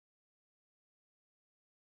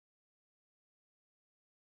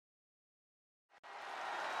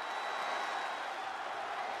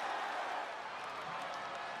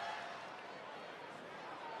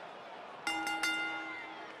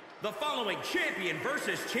The following champion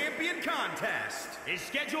versus champion contest is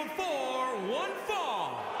scheduled for one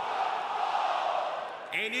fall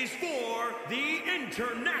and is for the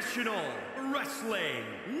International Wrestling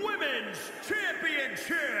Women's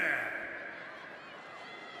Championship.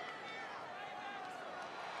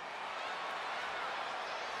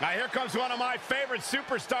 Now here comes one of my favorite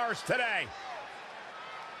superstars today.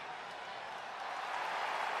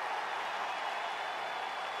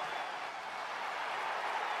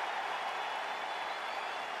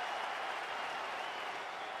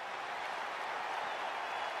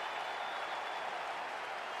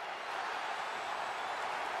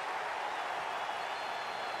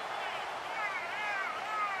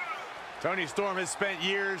 Toni Storm has spent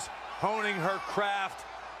years honing her craft,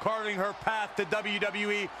 carving her path to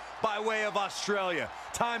WWE by way of Australia.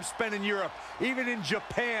 Time spent in Europe, even in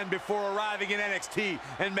Japan before arriving in NXT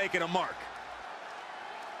and making a mark.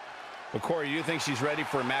 But Corey, do you think she's ready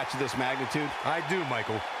for a match of this magnitude? I do,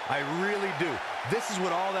 Michael. I really do. This is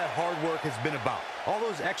what all that hard work has been about. All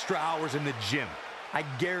those extra hours in the gym. I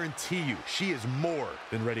guarantee you, she is more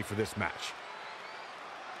than ready for this match.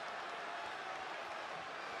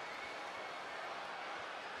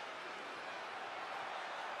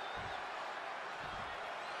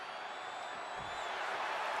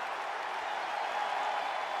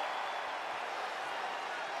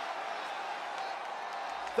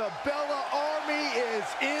 The Bella Army is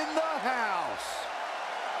in the house.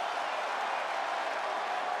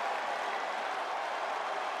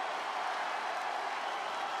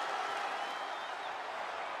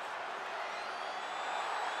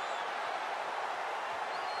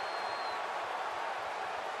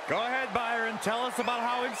 Go ahead, Byron. Tell us about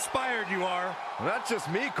how inspired you are. Well, not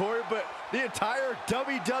just me, Corey, but the entire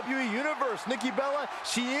WWE Universe. Nikki Bella,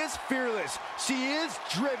 she is fearless. She is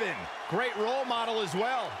driven. Great role model as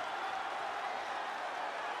well.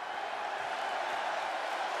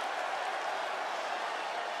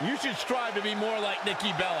 You should strive to be more like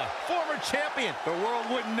Nikki Bella. Former champion. The world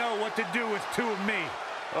wouldn't know what to do with two of me.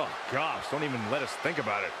 Oh, gosh, don't even let us think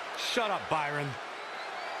about it. Shut up, Byron.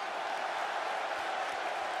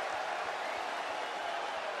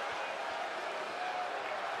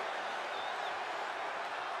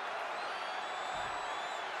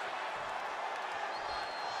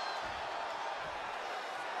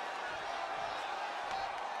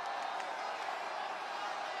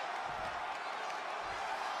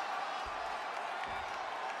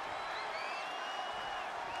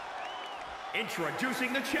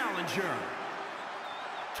 Introducing the challenger,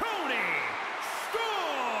 Toni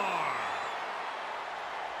Storm.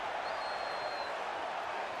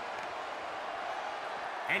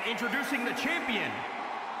 And introducing the champion,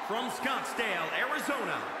 from Scottsdale,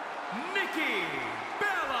 Arizona, Nikki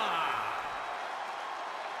Bella.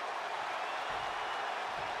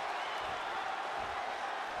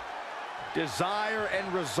 Desire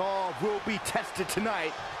and resolve will be tested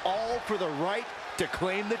tonight, all for the right to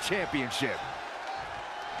claim the championship.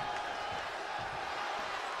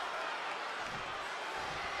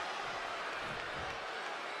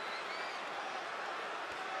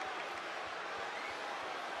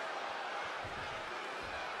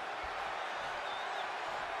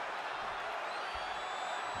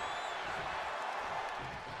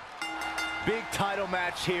 Big title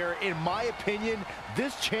match here. In my opinion,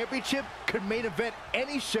 this championship could main event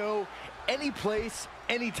any show, any place,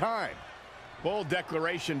 anytime. Bold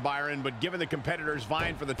declaration, Byron, but given the competitors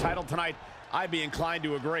vying for the title tonight, I'd be inclined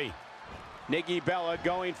to agree. Nikki Bella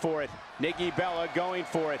going for it. Nikki Bella going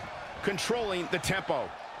for it. Controlling the tempo.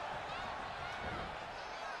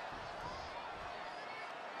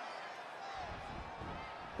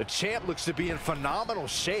 The champ looks to be in phenomenal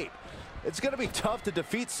shape. It's going to be tough to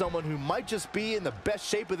defeat someone who might just be in the best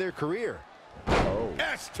shape of their career. Oh.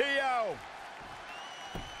 STO!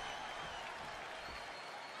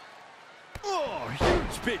 Oh,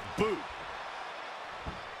 huge big boot.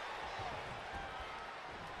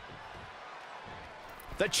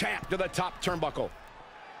 The champ to the top turnbuckle.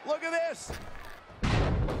 Look at this.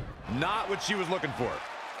 Not what she was looking for.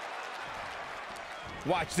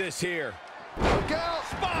 Watch this here. Look out.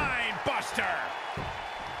 Spine buster.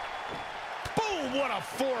 Boom, what a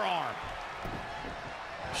forearm.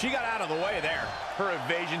 She got out of the way there. Her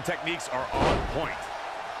evasion techniques are on point.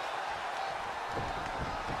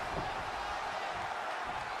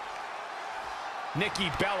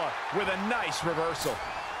 Nikki Bella with a nice reversal.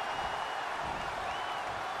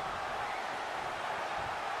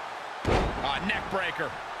 Neck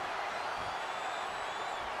breaker.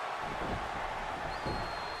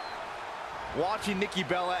 Watching Nikki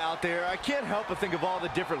Bella out there, I can't help but think of all the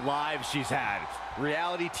different lives she's had.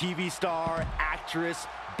 Reality TV star, actress, actress,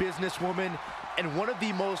 businesswoman, and one of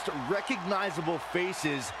the most recognizable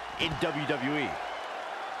faces in WWE.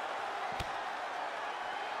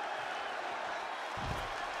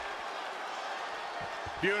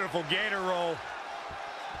 Beautiful gator roll.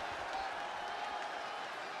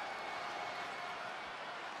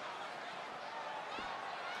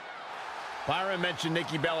 Byron mentioned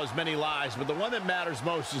Nikki Bella's many lives, but the one that matters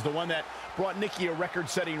most is the one that brought Nikki a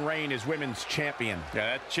record-setting reign as women's champion.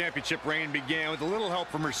 Yeah, that championship reign began with a little help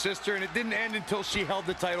from her sister, and it didn't end until she held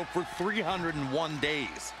the title for 301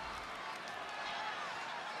 days.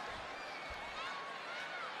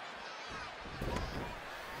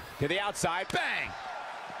 To the outside, bang!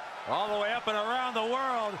 All the way up and around the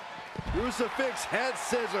world. Crucifix head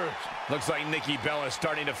scissors. Looks like Nikki Bella is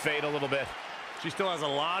starting to fade a little bit. She still has a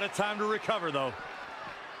lot of time to recover, though.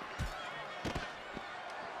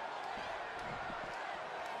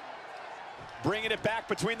 Bringing it back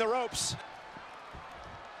between the ropes.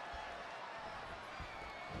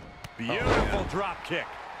 Beautiful drop kick.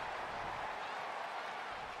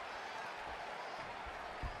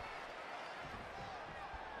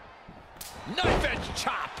 Knife edge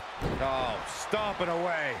chop. Oh, stomping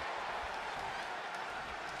away.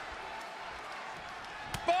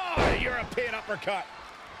 Oh, European uppercut.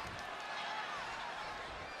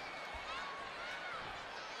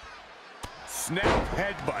 Snap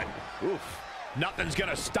headbutt. Oof. Nothing's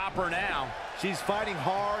gonna stop her now. She's fighting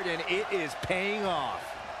hard, and it is paying off.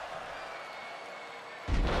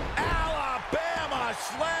 Alabama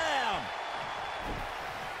slam.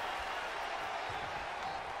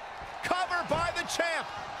 Cover by the champ.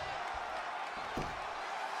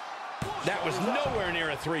 That was nowhere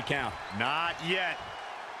near a 3 count. Not yet.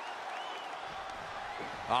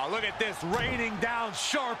 Oh, look at this, raining down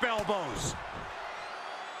sharp elbows.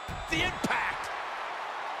 The impact.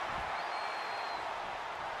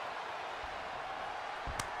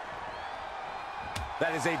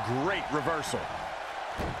 That is a great reversal.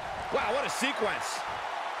 Wow, what a sequence.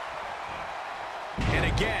 And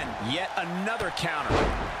again, yet another counter.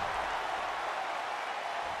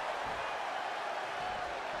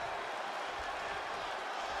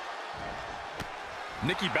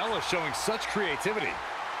 Nikki Bella showing such creativity.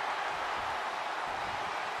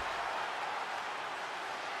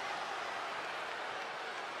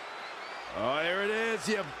 Oh, there it is,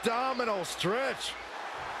 the abdominal stretch.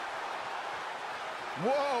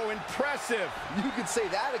 Whoa, impressive. You could say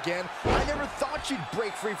that again. I never thought she'd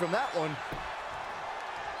break free from that one.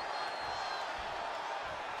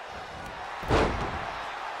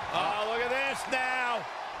 Oh, look at this now.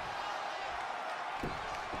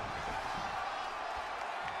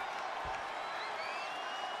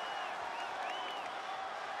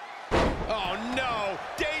 Oh, no.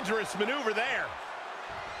 Dangerous maneuver there.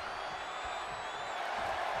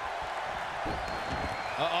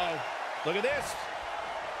 Uh-oh. Look at this.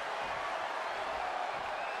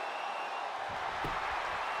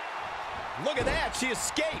 Look at that. She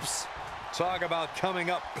escapes. Talk about coming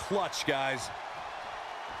up clutch, guys.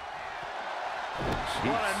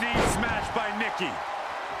 What a knee smash by Nikki.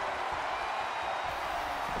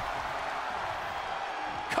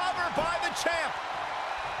 Cover by the champ.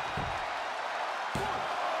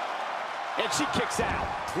 And she kicks out.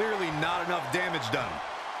 Clearly not enough damage done.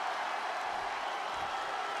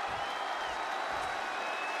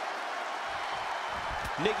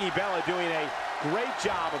 Nikki Bella doing a great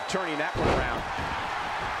job of turning that one around.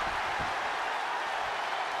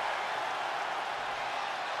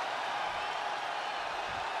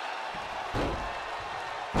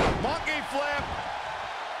 Monkey flip.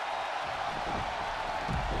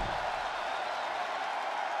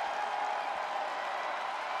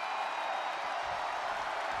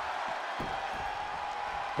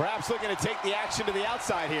 Perhaps looking to take the action to the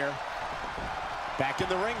outside here. Back in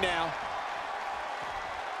the ring now.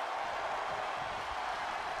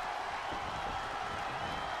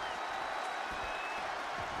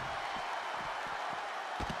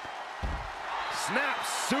 Snap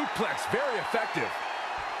suplex, very effective.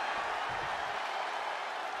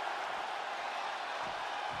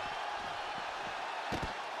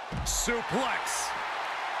 Suplex.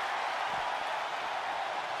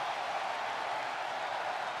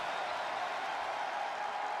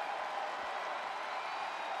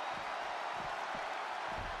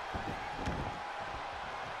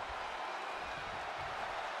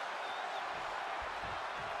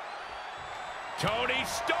 Toni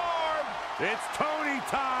Storm. It's Toni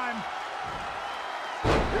time.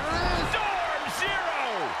 Here it is. Storm Zero.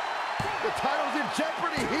 The title's in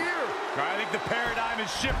jeopardy here. I think the paradigm has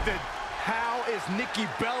shifted. How is Nikki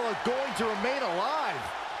Bella going to remain alive?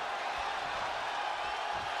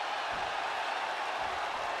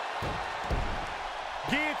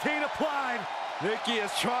 Guillotine applied. Nikki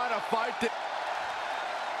is trying to fight it.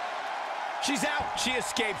 She's out. She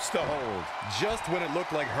escapes the hold. Just when it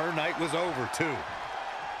looked like her night was over, too.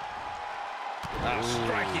 A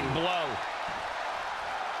striking blow.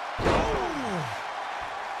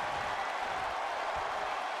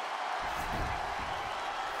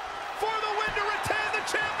 For the win to retain the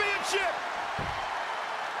championship.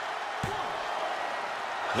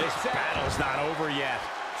 This battle's not over yet.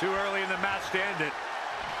 Too early in the match to end it.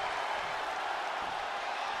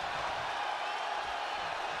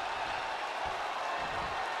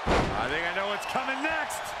 I think I know what's coming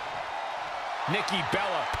next. Nikki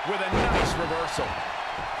Bella with a nice reversal.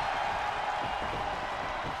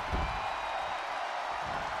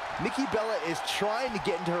 Nikki Bella is trying to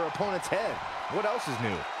get into her opponent's head. What else is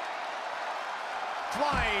new?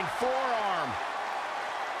 Flying forearm.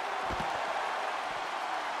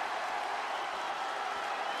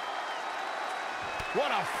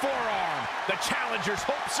 What a forearm. The challenger's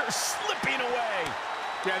hopes are slipping away.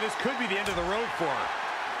 Yeah, this could be the end of the road for her.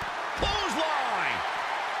 Clothesline.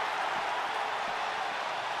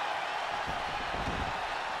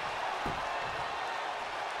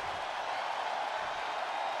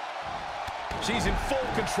 She's in full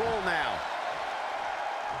control now.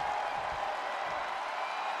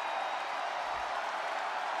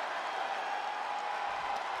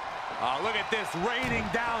 Oh, look at this, raining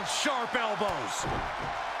down sharp elbows.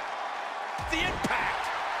 The impact.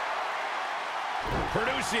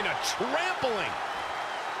 Producing a trampling.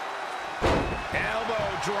 Elbow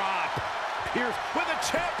drop. Pierce with a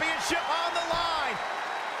championship on the line.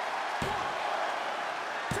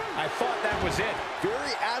 I thought that was it.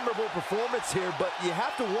 Very admirable performance here, but you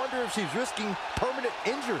have to wonder if she's risking permanent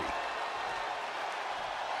injury.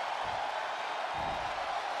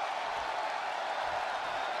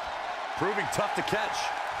 Proving tough to catch.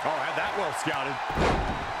 Oh, had that well scouted.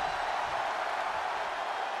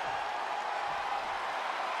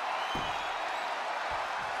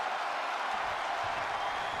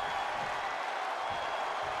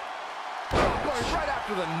 Going right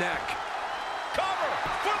after the neck. Cover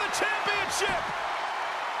for the championship.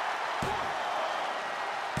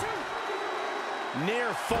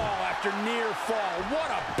 Near fall after near fall.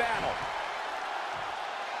 What a battle.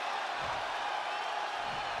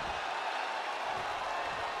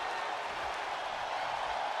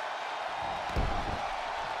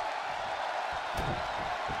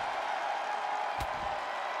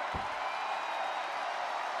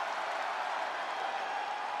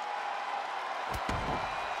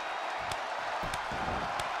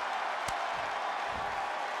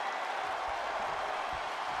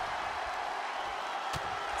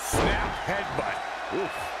 Snap headbutt.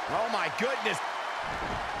 Oof. Oh my goodness.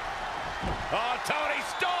 Oh, Toni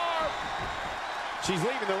Storm. She's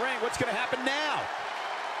leaving the ring. What's going to happen now?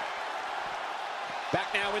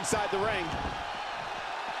 Back now inside the ring.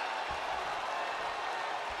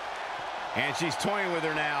 And she's toying with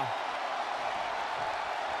her now.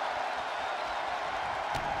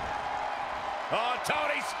 Oh,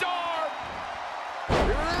 Toni Storm.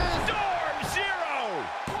 Here it is. Storm Zero.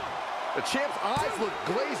 The champ's eyes look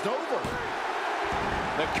glazed over.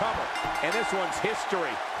 The cover, and this one's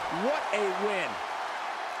history. What a win.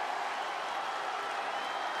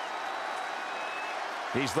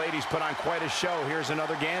 These ladies put on quite a show. Here's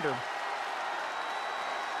another gander.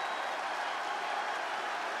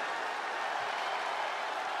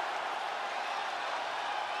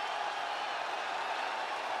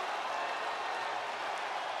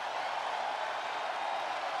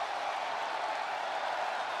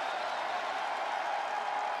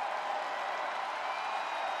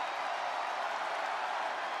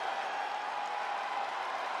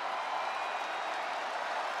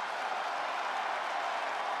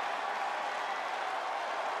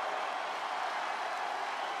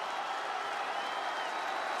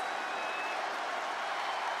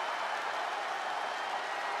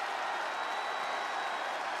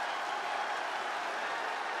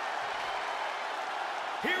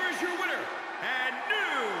 Here is your winner, and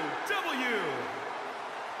new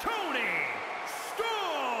Toni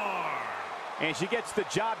Storm. And she gets the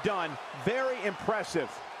job done. Very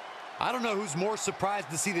impressive. I don't know who's more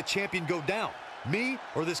surprised to see the champion go down, me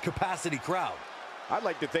or this capacity crowd. I'd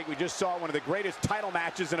like to think we just saw one of the greatest title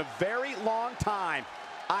matches in a very long time.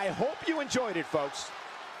 I hope you enjoyed it, folks.